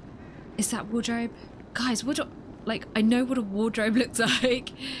wardrobe? Is that wardrobe? Guys, like, I know what a wardrobe looks like.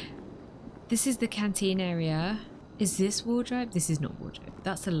 This is the canteen area. Is this wardrobe? This is not wardrobe.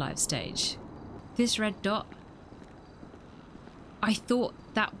 That's the live stage. This red dot. I thought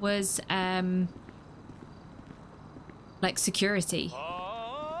that was, like security.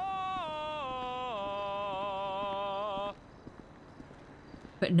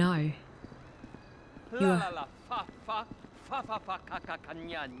 But no. You know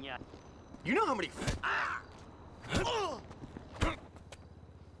how many...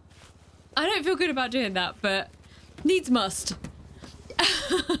 I don't feel good about doing that, but needs must.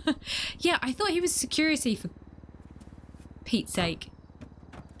 Yeah, I thought he was security for Pete's sake.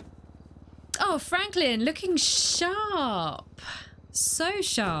 Oh, Franklin, looking sharp. So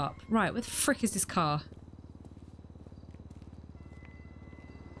sharp. Right, where the frick is this car?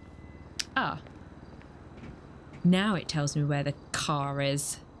 Ah. Now it tells me where the car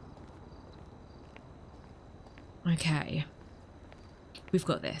is. Okay. We've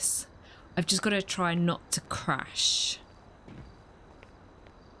got this. I've just got to try not to crash.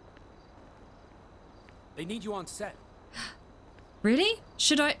 They need you on set. Really?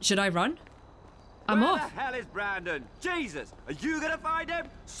 Should I run? I'm off. Where the hell is Brandon? Jesus! Are you gonna find him?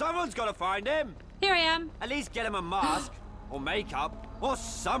 Someone's gotta find him! Here I am. At least get him a mask, or makeup, or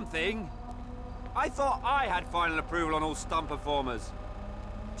something. I thought I had final approval on all stunt performers.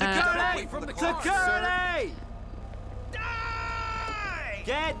 Security! Security!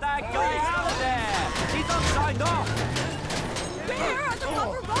 Get that guy out of there! He's not signed off! Where are the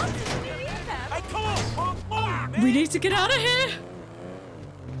paparazzi? We need them! Hey, come on! We need to get out of here!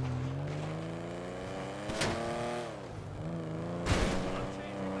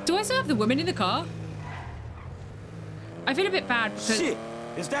 Do I still have the woman in the car? I feel a bit bad because... Shit!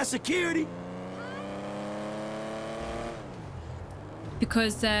 Is that security?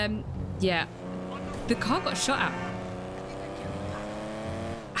 Because, yeah. The car got shot at.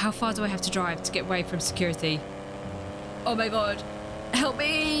 How far do I have to drive to get away from security? Oh my god. Help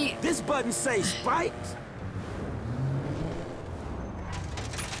me! This button says spikes?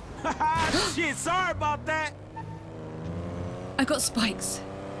 Shit, sorry about that. I got spikes.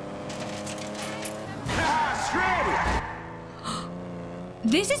 Shredded.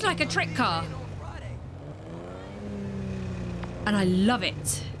 This is like a trick car. And I love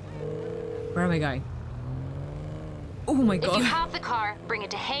it. Where am I going? Oh my god. If you have the car, bring it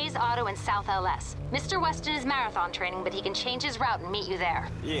to Hayes Auto in South LS. Mr. Weston is marathon training, but he can change his route and meet you there.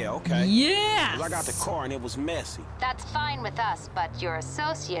 Yeah, okay. Yes! 'Cause I got the car and it was messy. That's fine with us, but your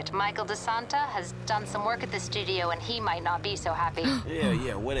associate, Michael DeSanta, has done some work at the studio and he might not be so happy.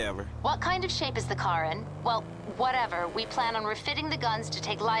 Yeah, whatever. What kind of shape is the car in? Well, whatever. We plan on refitting the guns to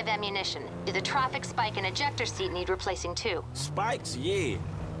take live ammunition. Do the traffic spike and ejector seat need replacing too? Spikes, yeah.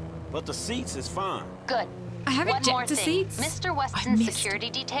 But the seats is fine. Good. I have One more ejector thing. seats? Mr. Weston's security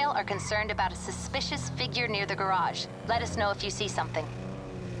detail are concerned about a suspicious figure near the garage. Let us know if you see something.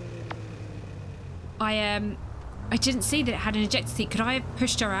 I didn't see that it had an ejector seat. Could I have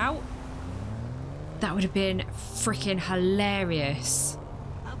pushed her out? That would have been freaking hilarious.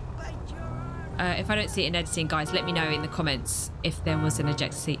 If I don't see it in editing, guys, let me know in the comments if there was an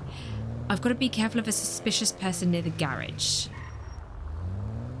ejector seat. I've got to be careful of a suspicious person near the garage.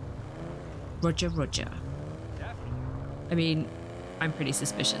 Roger, roger. I mean, I'm pretty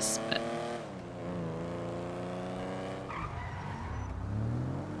suspicious, but...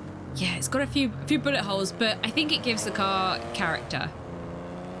 Yeah, it's got a few bullet holes, but I think it gives the car character.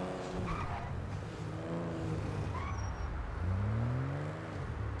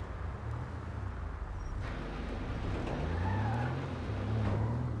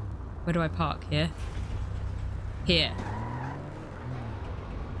 Where do I park? Here? Here.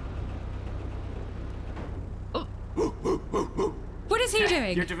 What is he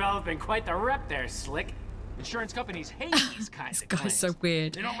doing? You're developing quite the rep there, Slick. Insurance companies hate these kinds of claims. Guy's so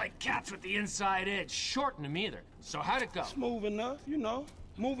weird. They don't like cats with the inside edge, shorten them either. So how'd it go? Smooth enough, you know.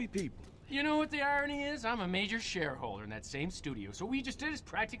 Movie people. You know what the irony is? I'm a major shareholder in that same studio, so what we just did is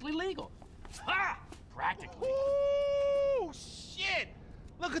practically legal. Ha! Practically. Ooh, shit!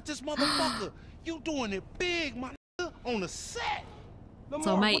 Look at this motherfucker. You doing it big, my nigga, on the set. It's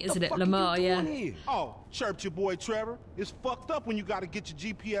our mate, isn't it? Lamar, yeah. Oh, chirped your boy Trevor. It's fucked up when you gotta get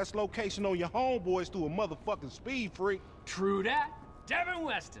your GPS location on your homeboys through a motherfucking speed freak. True that. Devin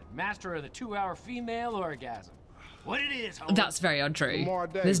Weston, master of the 2-hour female orgasm. what it is, homie. That's very untrue.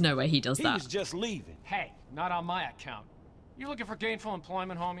 There's no way he does that. He was just leaving. Hey, not on my account. You looking for gainful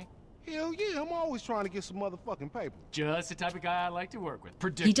employment, homie? Hell yeah, I'm always trying to get some motherfucking paper. Just the type of guy I like to work with.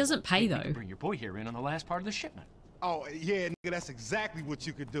 He doesn't pay, Maybe though. You can bring your boy here in on the last part of the shipment. Oh, yeah, nigga, that's exactly what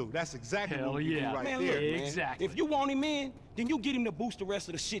you could do. That's exactly Hell what you yeah. do right Man, there. look, man. Exactly. If you want him in, then you get him to boost the rest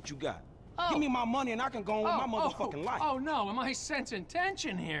of the shit you got. Give me my money and I can go on with my motherfucking life. Oh, no, am I sensing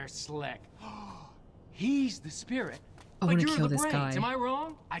tension here, Slick? He's the spirit. I But want to you're kill the this brains, guy. am I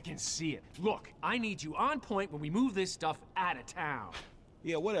wrong? I can see it. Look, I need you on point when we move this stuff out of town.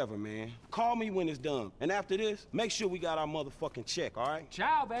 Yeah, whatever, man. Call me when it's done. And after this, make sure we got our motherfucking check, all right?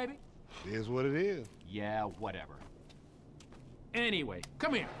 Ciao, baby. It is what it is. Yeah, whatever. Anyway,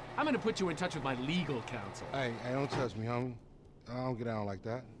 come here. I'm gonna put you in touch with my legal counsel. Hey, don't touch me, homie. I don't get down like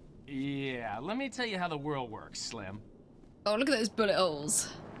that. Yeah, let me tell you how the world works, Slim. Oh, look at those bullet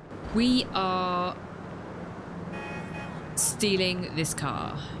holes. We are stealing this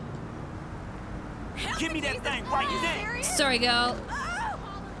car. Give me that thing right now. Sorry, girl.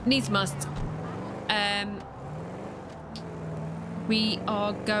 Needs must. We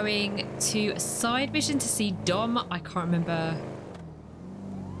are going to a side mission to see Dom. I can't remember.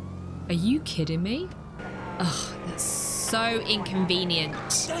 Are you kidding me? Ugh, that's so inconvenient.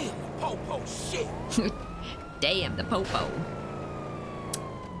 Damn, the popo, shit. Damn, the popo.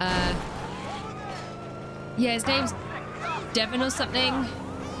 Yeah, his name's Devon or something.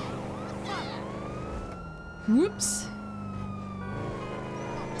 Whoops.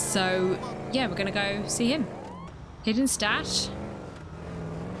 So, yeah, we're gonna go see him. Hidden stash.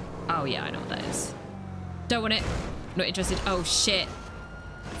 Oh, yeah, I know what that is. Don't want it. Not interested. Oh, shit.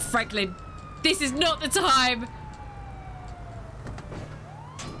 Franklin, this is not the time.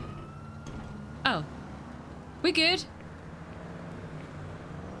 Oh. We're good.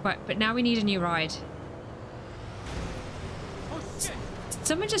 Right, but now we need a new ride. Did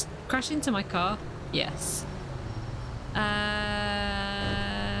someone just crash into my car? Yes.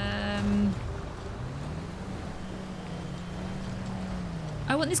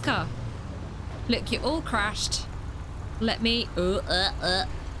 I want this car. Look, you're all crashed. Let me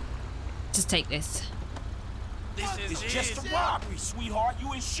just take this. This is just a robbery, sweetheart.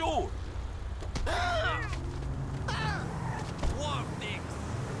 You insured.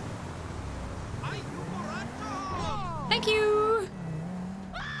 Thank you.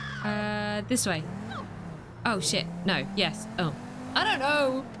 This way. Oh shit. No. Yes. Oh. I don't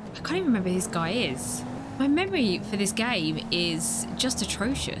know. I can't even remember who this guy is. My memory for this game is just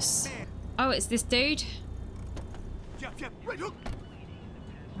atrocious. Oh, it's this dude.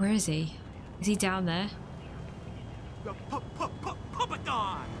 Where is he? Is he down there?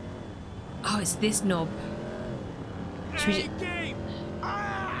 Oh, it's this knob. Hey,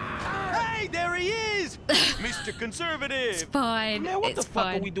 there he is! Mr. Conservative! It's fine. Man, what it's the fuck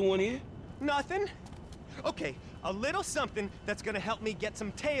fine. are we doing here? Nothing. Okay, a little something that's gonna help me get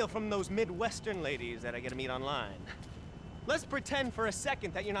some tail from those Midwestern ladies that I get to meet online. Let's pretend for a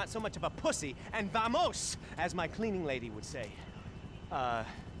second that you're not so much of a pussy, and vamos, as my cleaning lady would say.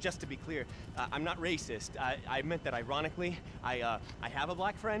 Just to be clear, I'm not racist. I meant that ironically. I have a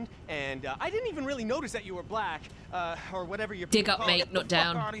black friend, and I didn't even really notice that you were black, or whatever you're. Dig up, mate, not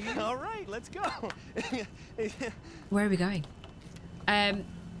down. All right, let's go. Where are we going?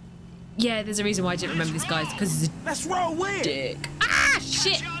 Yeah, there's a reason why I didn't remember this guy. Because he's a Let's roll with dick. Ah,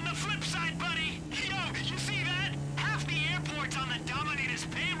 shit! On the flip side, buddy. Yo, you see that? Half the airport's on the Dominator's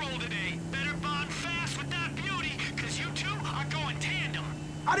payroll today. Better bond fast with that beauty, because you two are going tandem.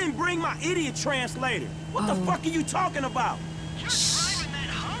 I didn't bring my idiot translator. What the fuck are you talking about? You're driving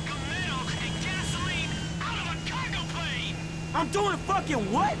that hunk of metal and gasoline out of a cargo plane. I'm doing fucking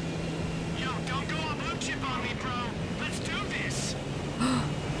what? Yo, don't go on blue chip on me, bro. Let's do this.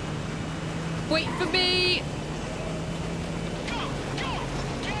 Wait for me! Go,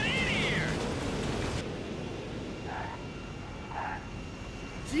 get in here.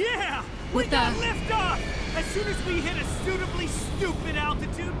 Yeah! What We got the- liftoff! As soon as we hit a suitably stupid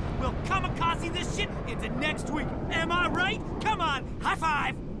altitude, we'll kamikaze this shit into next week. Am I right? Come on, high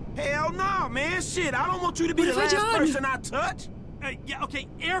five! Hell no, man. Shit, I don't want you to be What the have I last done? person I touch. Yeah, okay,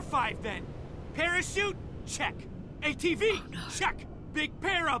 air five then. Parachute? Check. ATV? Check. Big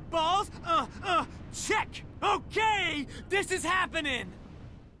pair of balls? Check. Okay, this is happening.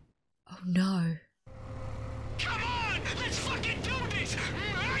 Oh no. Come on, let's fucking do this.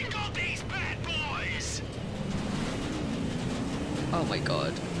 Wrangle these bad boys. Oh my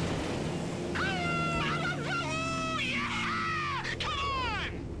god. Yeah! Come on!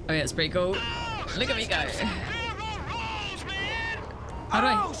 Oh yeah, it's pretty cool. Look at me go. Barrel rolls, man! How do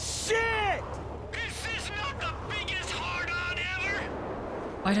I? Oh shit! This is not the biggest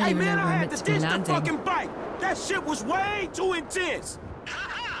I don't even know where I'm meant to be landing. Fucking bike. That shit was way too intense.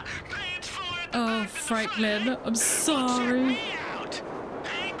 Oh, Franklin, I'm sorry.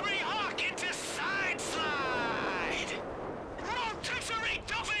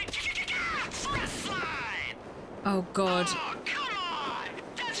 Oh, God. Oh, come on!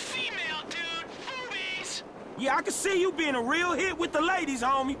 That's female, dude! Boobies! Yeah, I can see you being a real hit with the ladies,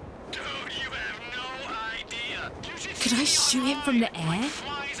 homie. Dude, you have no idea. Could I shoot him from the air?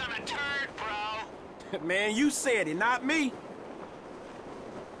 Man, you said it, not me.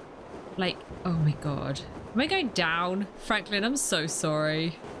 Like, oh my God. Am I going down? Franklin, I'm so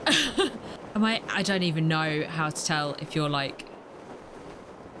sorry. I don't even know how to tell if you're like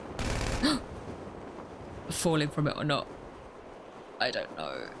falling from it or not. I don't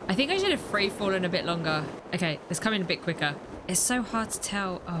know. I think I should have free fallen a bit longer. Okay, let's come in a bit quicker. It's so hard to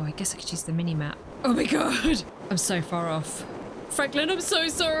tell. Oh, I guess I could use the mini map. Oh my God. I'm so far off. Franklin, I'm so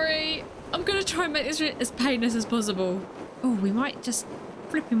sorry. I'm gonna try and make this as painless as possible. Oh, we might just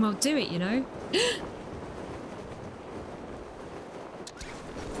flipping well do it, you know?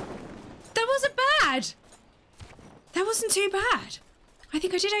 That wasn't bad. That wasn't too bad. I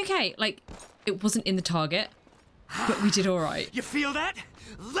think I did okay. Like, it wasn't in the target, but we did all right. You feel that?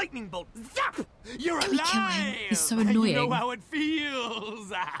 Lightning bolt. Zap! You're alive! We kill him? He's so annoying. You know how it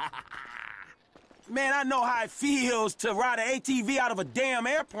feels. Man, I know how it feels to ride an ATV out of a damn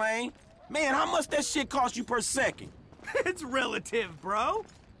airplane. Man, how much that shit cost you per second? It's relative, bro.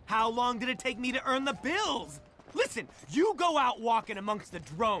 How long did it take me to earn the bills? Listen, you go out walking amongst the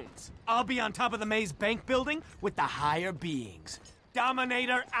drones. I'll be on top of the Maze Bank building with the higher beings.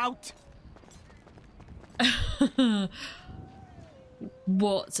 Dominator out.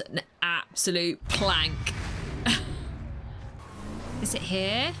 What an absolute plank. Is it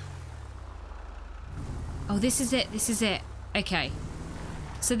here? Oh, this is it. This is it. Okay.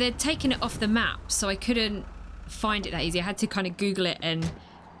 So they're taking it off the map, so I couldn't find it that easy. I had to kind of Google it, and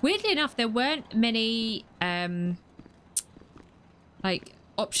weirdly enough, there weren't many like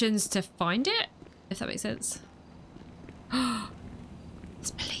options to find it, if that makes sense. It's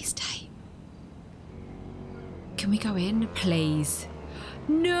police tape. Can we go in, please?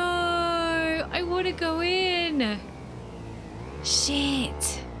 No, I want to go in.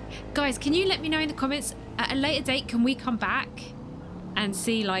 Shit. Guys, can you let me know in the comments at a later date, can we come back and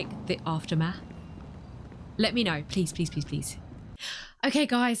see like the aftermath? Let me know, please, please, please, please. Okay,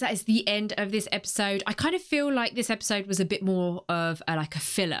 guys, that is the end of this episode. I kind of feel like this episode was a bit more of like a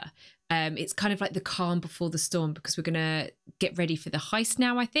filler. It's kind of like the calm before the storm because we're gonna get ready for the heist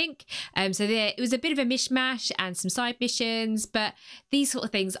now, I think. So it was a bit of a mishmash and some side missions, but these sort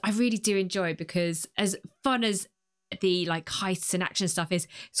of things I really do enjoy because as fun as the like heists and action stuff is,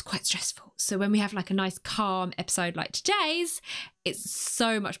 it's quite stressful. So when we have like a nice calm episode like today's, it's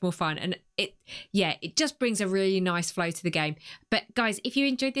so much more fun, and it just brings a really nice flow to the game. But guys, if you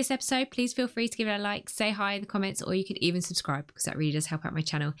enjoyed this episode, please feel free to give it a like, say hi in the comments, or you could even subscribe because that really does help out my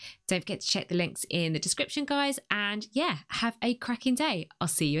channel. Don't forget to check the links in the description, guys, and yeah, have a cracking day. I'll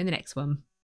see you in the next one.